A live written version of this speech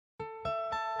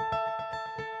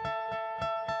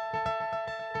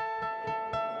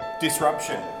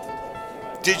Disruption.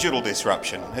 Digital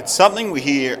disruption. It's something we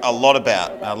hear a lot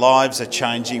about. Our lives are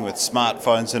changing with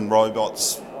smartphones and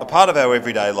robots, a part of our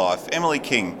everyday life. Emily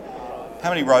King, how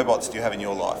many robots do you have in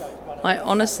your life? I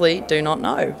honestly do not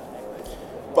know.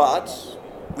 But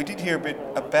we did hear a bit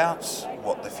about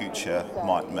what the future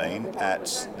might mean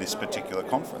at this particular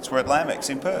conference. We're at Lambex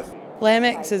in Perth.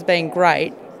 Lambex has been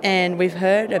great, and we've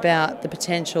heard about the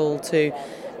potential to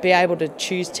be able to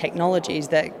choose technologies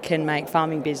that can make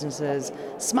farming businesses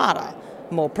smarter,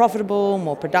 more profitable,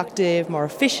 more productive, more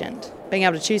efficient. Being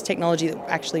able to choose technology that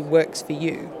actually works for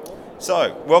you.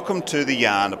 So, welcome to The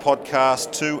Yarn, a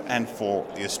podcast to and for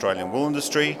the Australian wool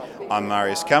industry. I'm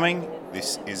Marius Cumming,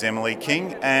 this is Emily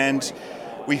King, and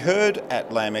we heard at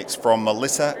Lambex from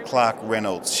Melissa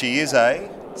Clarke-Reynolds. She is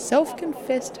a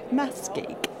self-confessed maths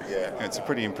geek. Yeah, it's a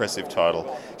pretty impressive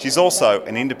title. She's also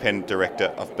an independent director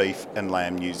of Beef and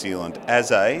Lamb New Zealand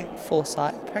as a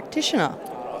foresight practitioner.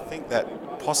 I think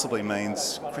that possibly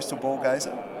means crystal ball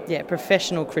gazer. Yeah,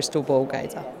 professional crystal ball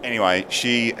gazer. Anyway,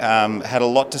 she had a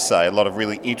lot to say, a lot of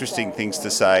really interesting things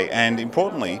to say, and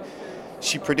importantly,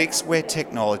 she predicts where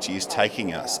technology is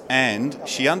taking us, and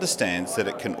she understands that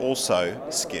it can also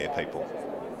scare people.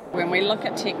 When we look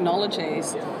at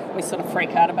technologies, we sort of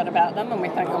freak out a bit about them and we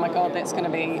think, oh my God, that's going to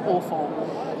be awful.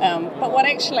 But what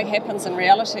actually happens in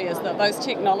reality is that those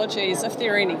technologies, if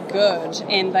they're any good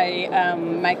and they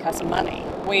make us money,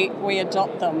 we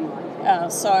adopt them.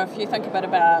 So if you think a bit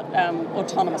about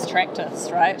autonomous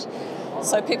tractors, right?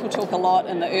 So people talk a lot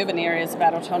in the urban areas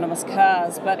about autonomous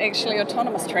cars, but actually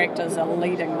autonomous tractors are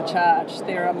leading the charge.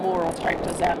 There are more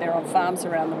tractors out there on farms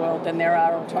around the world than there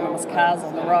are autonomous cars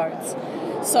on the roads.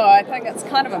 So I think it's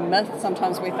kind of a myth.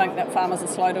 Sometimes we think that farmers are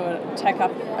slow to take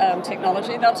up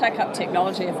technology. They'll take up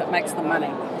technology if it makes them money.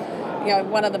 You know,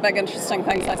 one of the big interesting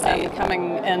things I see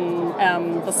coming in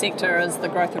the sector is the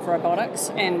growth of robotics,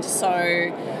 and so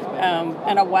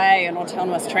in a way an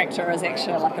autonomous tractor is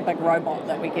actually like a big robot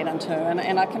that we get into,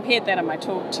 and I compared that in my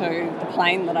talk to the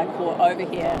plane that I caught over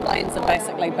here. Planes are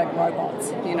basically big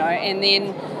robots, you know, and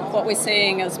then what we're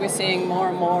seeing is more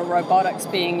and more robotics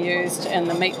being used in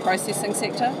the meat processing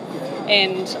sector.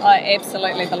 And I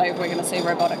absolutely believe we're going to see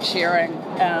robotic shearing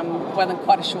within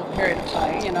quite a short period of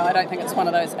time. You know, I don't think it's one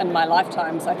of those in my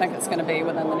lifetimes. I think it's going to be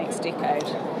within the next decade.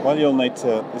 Well, you'll need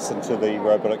to listen to the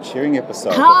robotic shearing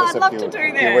episode. I'd love to do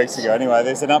that. A few weeks ago. Anyway,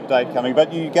 there's an update coming.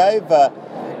 But you gave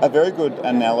a very good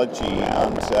analogy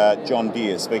around John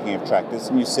Deere, speaking of tractors,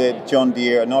 and you said John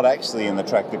Deere are not actually in the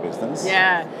tractor business.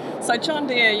 Yeah. So John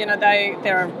Deere, you know,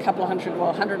 they're a couple of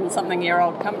 100 and something year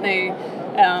old company.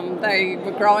 They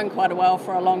were growing quite well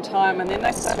for a long time, and then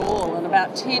they stalled. And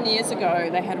about 10 years ago,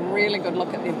 they had a really good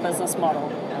look at their business model.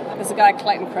 There's a guy,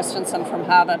 Clayton Christensen from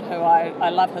Harvard, who I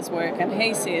love his work, and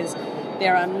he says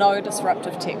there are no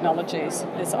disruptive technologies.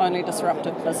 There's only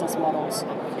disruptive business models.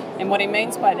 And what he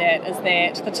means by that is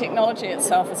that the technology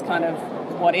itself is kind of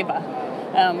whatever,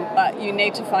 but you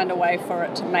need to find a way for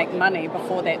it to make money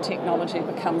before that technology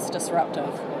becomes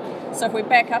disruptive. So if we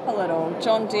back up a little,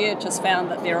 John Deere just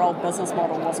found that their old business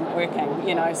model wasn't working.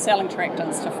 You know, selling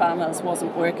tractors to farmers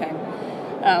wasn't working.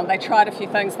 They tried a few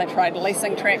things. They tried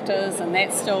leasing tractors, and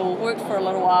that still worked for a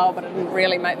little while, but it didn't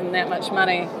really make them that much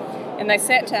money. And they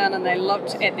sat down and they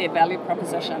looked at their value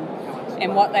proposition.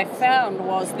 And what they found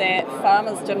was that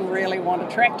farmers didn't really want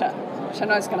a tractor, which I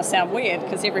know is going to sound weird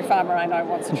because every farmer I know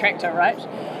wants a tractor, right?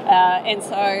 And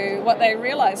so what they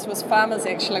realised was farmers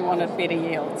actually wanted better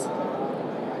yields.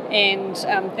 And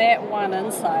that one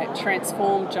insight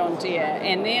transformed John Deere,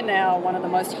 and they're now one of the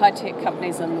most high-tech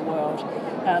companies in the world.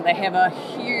 They have a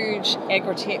huge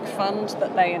agri-tech fund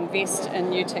that they invest in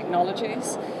new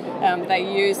technologies.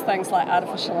 They use things like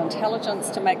artificial intelligence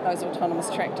to make those autonomous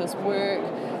tractors work,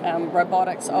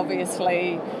 robotics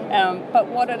obviously, but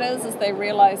what it is they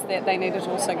realised that they needed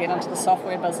to also get into the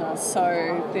software business.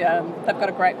 So they've got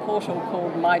a great portal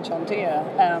called My John Deere,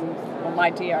 or My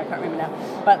Deere, I can't remember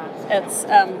now, but it's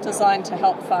designed to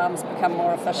help farms become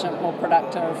more efficient, more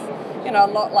productive. You know,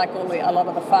 a lot like a lot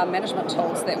of the farm management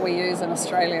tools that we use in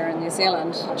Australia and New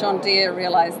Zealand. John Deere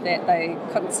realised that they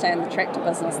couldn't stay in the tractor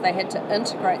business. They had to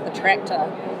integrate the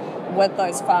tractor with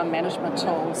those farm management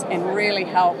tools and really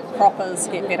help croppers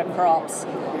get better crops,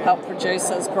 help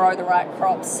producers grow the right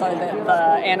crops so that the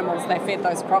animals they fed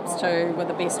those crops to were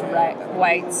the best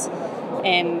weights,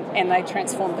 and they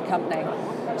transformed the company.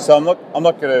 So I'm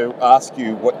not going to ask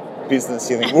you what business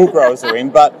you think woolgrowers are in,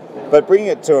 but bringing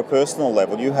it to a personal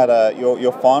level, you had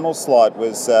your final slide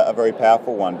was a very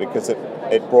powerful one because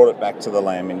it brought it back to the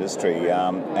lamb industry,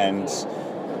 and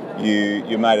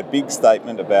you made a big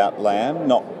statement about lamb,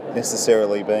 not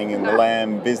necessarily being in the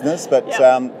lamb business, but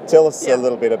tell us a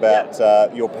little bit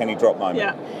about your penny drop moment.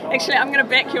 Yeah, actually, I'm going to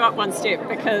back you up one step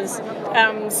because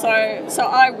so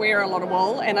I wear a lot of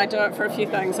wool and I do it for a few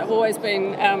things. I've always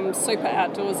been super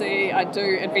outdoorsy. I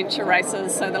do adventure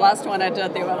races. So the last one I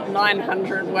did, there were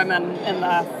 900 women in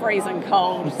the freezing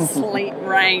cold, sleet,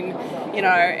 rain,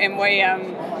 and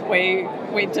we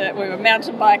were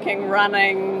mountain biking,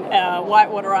 running,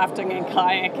 whitewater rafting and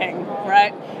kayaking,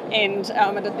 right? And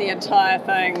I did the entire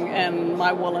thing in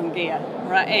my woolen gear,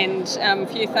 right? And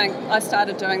if you think, I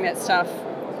started doing that stuff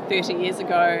 30 years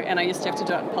ago and I used to have to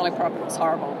do it in polyprop, it was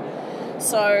horrible.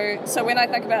 So when I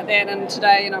think about that, and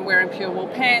today, I'm wearing pure wool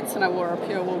pants and I wore a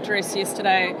pure wool dress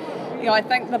yesterday, I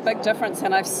think the big difference,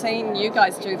 and I've seen you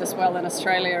guys do this well in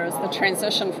Australia, is the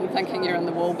transition from thinking you're in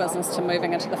the wool business to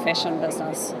moving into the fashion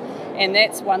business. And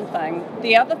that's one thing.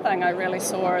 The other thing I really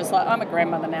saw is, I'm a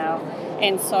grandmother now,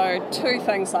 and so two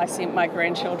things I sent my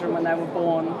grandchildren when they were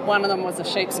born. One of them was a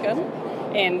sheepskin,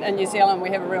 and in New Zealand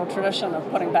we have a real tradition of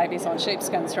putting babies on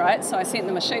sheepskins, right? So I sent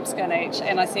them a sheepskin each,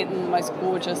 and I sent them the most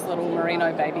gorgeous little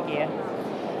merino baby gear.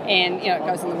 And it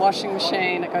goes in the washing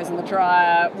machine, it goes in the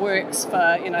dryer, it works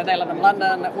for, they live in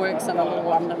London, it works in a little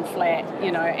London flat,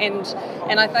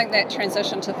 and I think that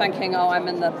transition to thinking, I'm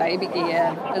in the baby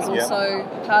gear is also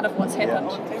part of what's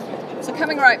happened. So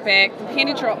coming right back, the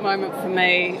penny drop moment for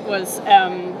me was,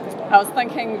 I was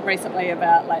thinking recently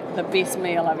about the best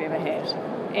meal I've ever had.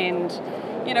 And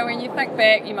when you think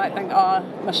back, you might think,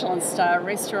 Michelin star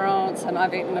restaurants, and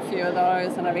I've eaten a few of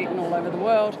those, and I've eaten all over the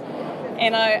world.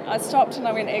 And I stopped and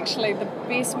I went, actually, the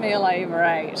best meal I ever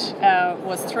ate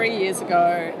was 3 years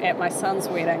ago at my son's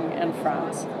wedding in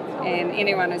France. And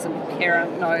anyone who's a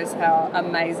parent knows how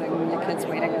amazing your kid's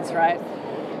wedding is, right?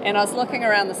 And I was looking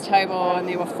around this table and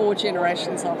there were 4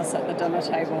 generations of us at the dinner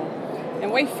table.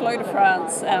 And we flew to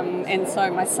France, and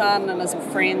so my son and his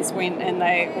friends went and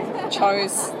they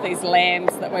chose these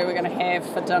lambs that we were going to have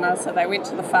for dinner. So they went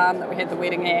to the farm that we had the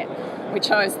wedding at. We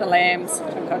chose the lambs, I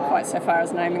haven't got quite so far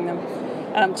as naming them.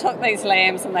 Took these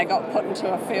lambs and they got put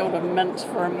into a field of mint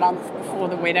for a month before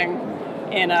the wedding.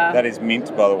 And that is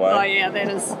mint, by the way. Oh yeah,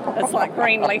 it's like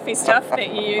green leafy stuff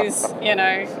that you use,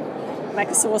 make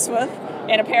a sauce with.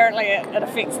 And apparently it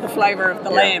affects the flavour of the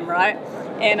lamb, right?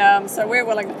 And so we're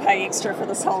willing to pay extra for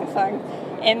this whole thing.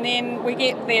 And then we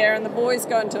get there and the boys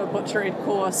go into a butchery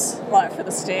course for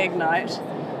the stag night.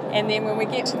 And then when we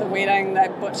get to the wedding, they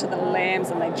butcher the lambs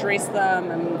and they dress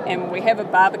them, and we have a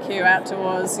barbecue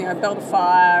outdoors, build a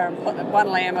fire and put one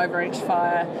lamb over each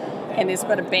fire. And there's a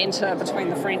bit of banter between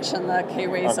the French and the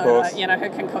Kiwis, who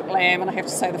can cook lamb. And I have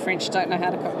to say the French don't know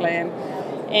how to cook lamb.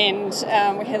 And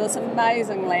we have this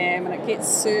amazing lamb, and it gets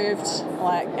served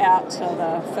out to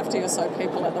the 50 or so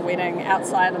people at the wedding,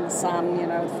 outside in the sun,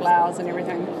 with flowers and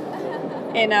everything.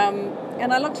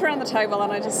 And I looked around the table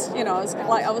and I just,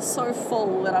 I was so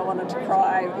full that I wanted to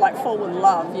cry, full with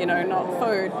love, not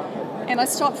food. And I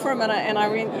stopped for a minute and I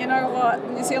went, you know what,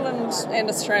 New Zealand and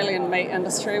Australian meat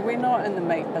industry, we're not in the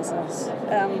meat business.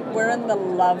 We're in the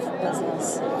love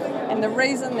business. And the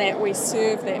reason that we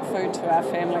serve that food to our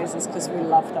families is because we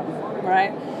love them,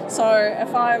 right? So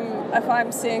if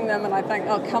I'm seeing them and I think,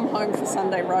 come home for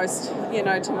Sunday roast,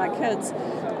 to my kids,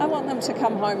 I want them to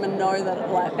come home and know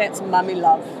that that's mummy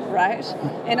love, right?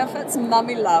 And if it's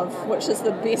mummy love, which is the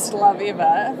best love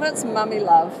ever, if it's mummy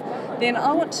love, then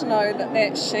I want to know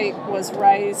that sheep was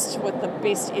raised with the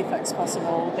best ethics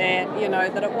possible, that,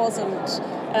 that it wasn't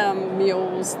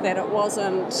mules, that it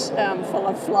wasn't full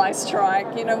of fly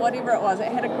strike, whatever it was,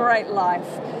 it had a great life.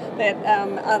 That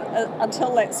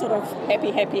until that sort of happy,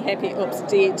 oops,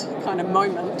 dead kind of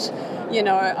moment,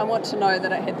 I want to know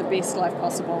that it had the best life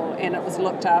possible and it was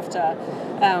looked after,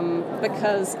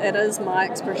 because it is my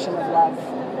expression of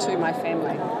love to my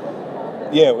family.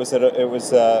 Yeah, it was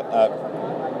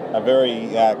a very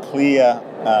clear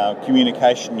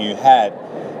communication you had.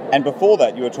 And before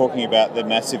that, you were talking about the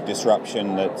massive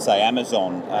disruption that, say,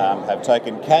 Amazon have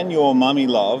taken. Can your mummy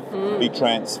love be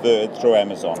transferred through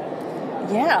Amazon?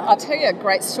 Yeah, I'll tell you a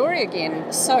great story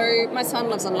again. So my son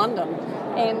lives in London,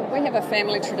 and we have a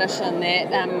family tradition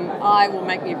that I will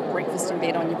make you breakfast in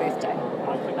bed on your birthday.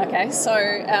 Okay, so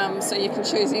you can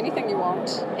choose anything you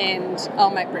want, and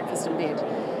I'll make breakfast in bed.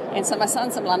 And so my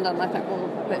son's in London, and I think, well,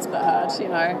 that's a bit hard,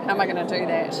 how am I going to do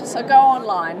that? So go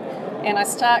online, and I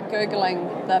start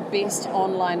Googling the best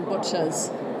online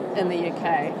butchers in the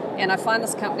UK, and I find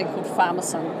this company called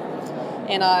Farmerson.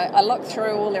 And I look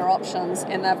through all their options,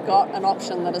 and they've got an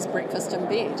option that is breakfast in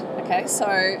bed. Okay, so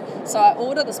I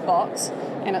order this box,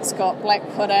 and it's got black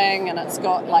pudding, and it's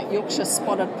got like Yorkshire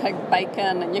spotted pig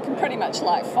bacon, and you can pretty much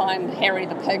like find Harry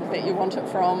the pig that you want it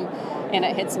from. And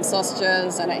it had some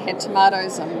sausages, and it had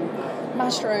tomatoes and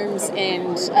mushrooms,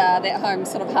 and that home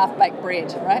sort of half-baked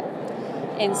bread, right?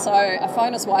 And so I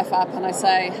phone his wife up and I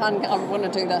say, "Hun, I want to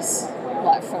do this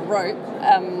like for root.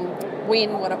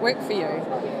 When would it work for you?"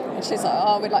 And she's like,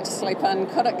 "Oh, we'd like to sleep in.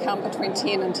 Could it come between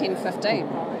 10 and 10:15?"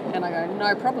 And I go,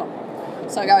 "No problem."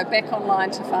 So I go back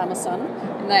online to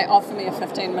Pharmacin, and they offer me a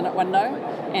 15-minute window.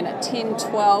 And at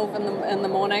 10:12 in the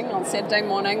morning, on Saturday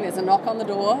morning, there's a knock on the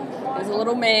door. There's a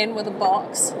little man with a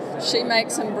box. She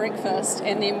makes him breakfast,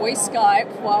 and then we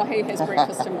Skype while he has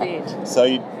breakfast in bed. So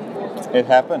it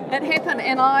happened. It happened,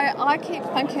 and I keep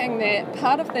thinking that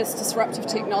part of this disruptive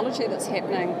technology that's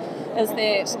happening is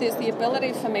that there's the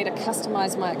ability for me to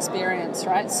customise my experience,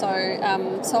 right? So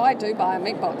I do buy a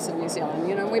meat box in New Zealand.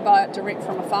 You know, we buy it direct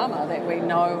from a farmer that we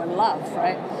know and love,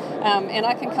 right? And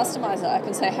I can customise it. I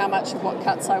can say how much of what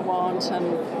cuts I want,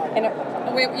 and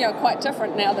we're quite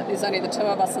different now that there's only the two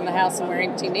of us in the house and we're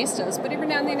empty nesters. But every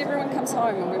now and then, everyone comes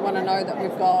home, and we want to know that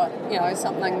we've got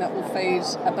something that will feed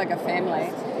a bigger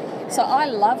family. So I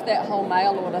love that whole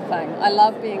mail order thing. I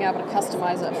love being able to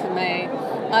customise it for me.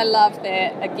 I love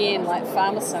that, again, like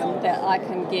Pharmacin, that I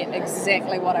can get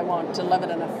exactly what I want delivered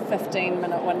in a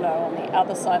 15-minute window on the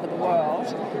other side of the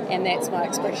world, and that's my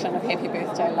expression of happy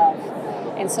birthday love.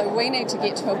 And so we need to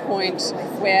get to a point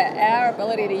where our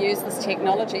ability to use this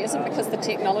technology isn't because the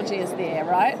technology is there,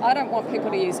 right? I don't want people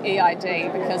to use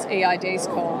EID because EID is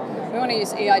cool. We want to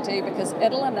use EID because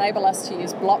it'll enable us to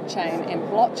use blockchain, and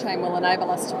blockchain will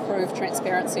enable us to prove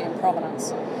transparency and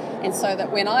provenance. And so that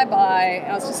when I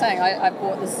was just saying, I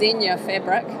bought the Xenia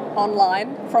fabric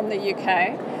online from the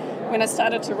UK. When I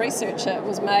started to research it, it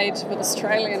was made with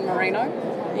Australian merino,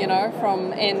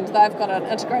 and they've got an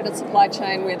integrated supply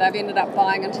chain where they've ended up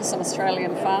buying into some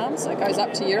Australian farms. It goes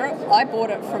up to Europe. I bought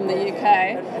it from the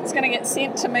UK. It's going to get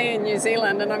sent to me in New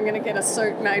Zealand, and I'm going to get a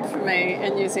suit made for me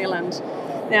in New Zealand.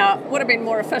 Now, it would have been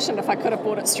more efficient if I could have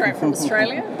bought it straight from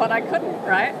Australia, but I couldn't,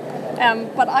 right?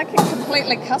 But I can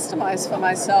completely customise for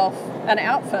myself an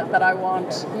outfit that I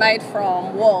want made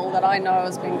from wool that I know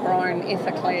has been grown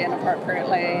ethically and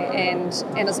appropriately and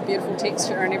has a beautiful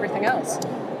texture and everything else.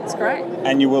 It's great.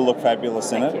 And you will look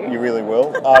fabulous in Thank it. you. You really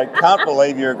will. I can't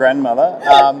believe you're a grandmother.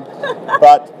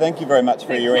 But thank you very much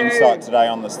for your insight today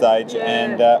on the stage. Yeah.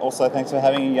 And also thanks for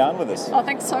having a yarn with us. Oh,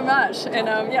 thanks so much. And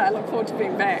I look forward to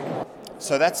being back.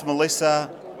 So that's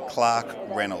Melissa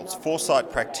Clarke-Reynolds,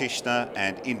 foresight practitioner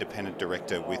and independent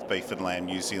director with Beef and Lamb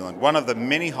New Zealand. One of the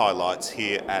many highlights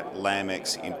here at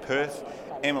Lambex in Perth.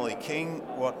 Emily King,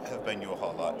 what have been your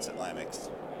highlights at Lambex?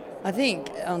 I think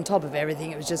on top of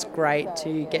everything, it was just great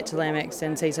to get to Lambex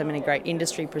and see so many great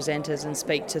industry presenters and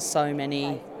speak to so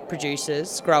many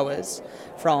producers, growers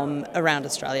from around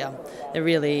Australia. There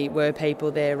really were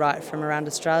people there right from around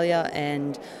Australia,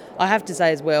 and I have to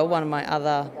say as well, one of my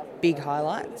other big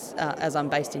highlights, as I'm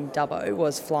based in Dubbo,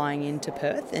 was flying into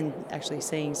Perth and actually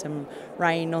seeing some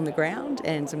rain on the ground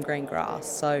and some green grass.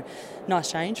 So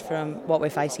nice change from what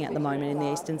we're facing at the moment in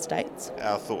the eastern states.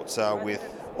 Our thoughts are with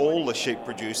all the sheep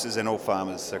producers and all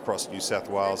farmers across New South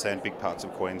Wales and big parts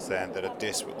of Queensland that are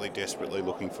desperately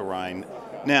looking for rain.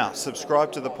 Now,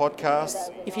 subscribe to the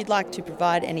podcast. If you'd like to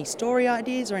provide any story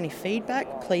ideas or any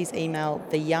feedback, please email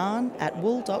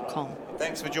theyarn@wool.com.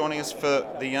 Thanks for joining us for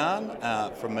The Yarn.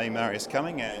 From me, Marius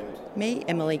Cumming, and Me,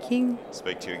 Emily King.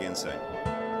 speak to you again soon.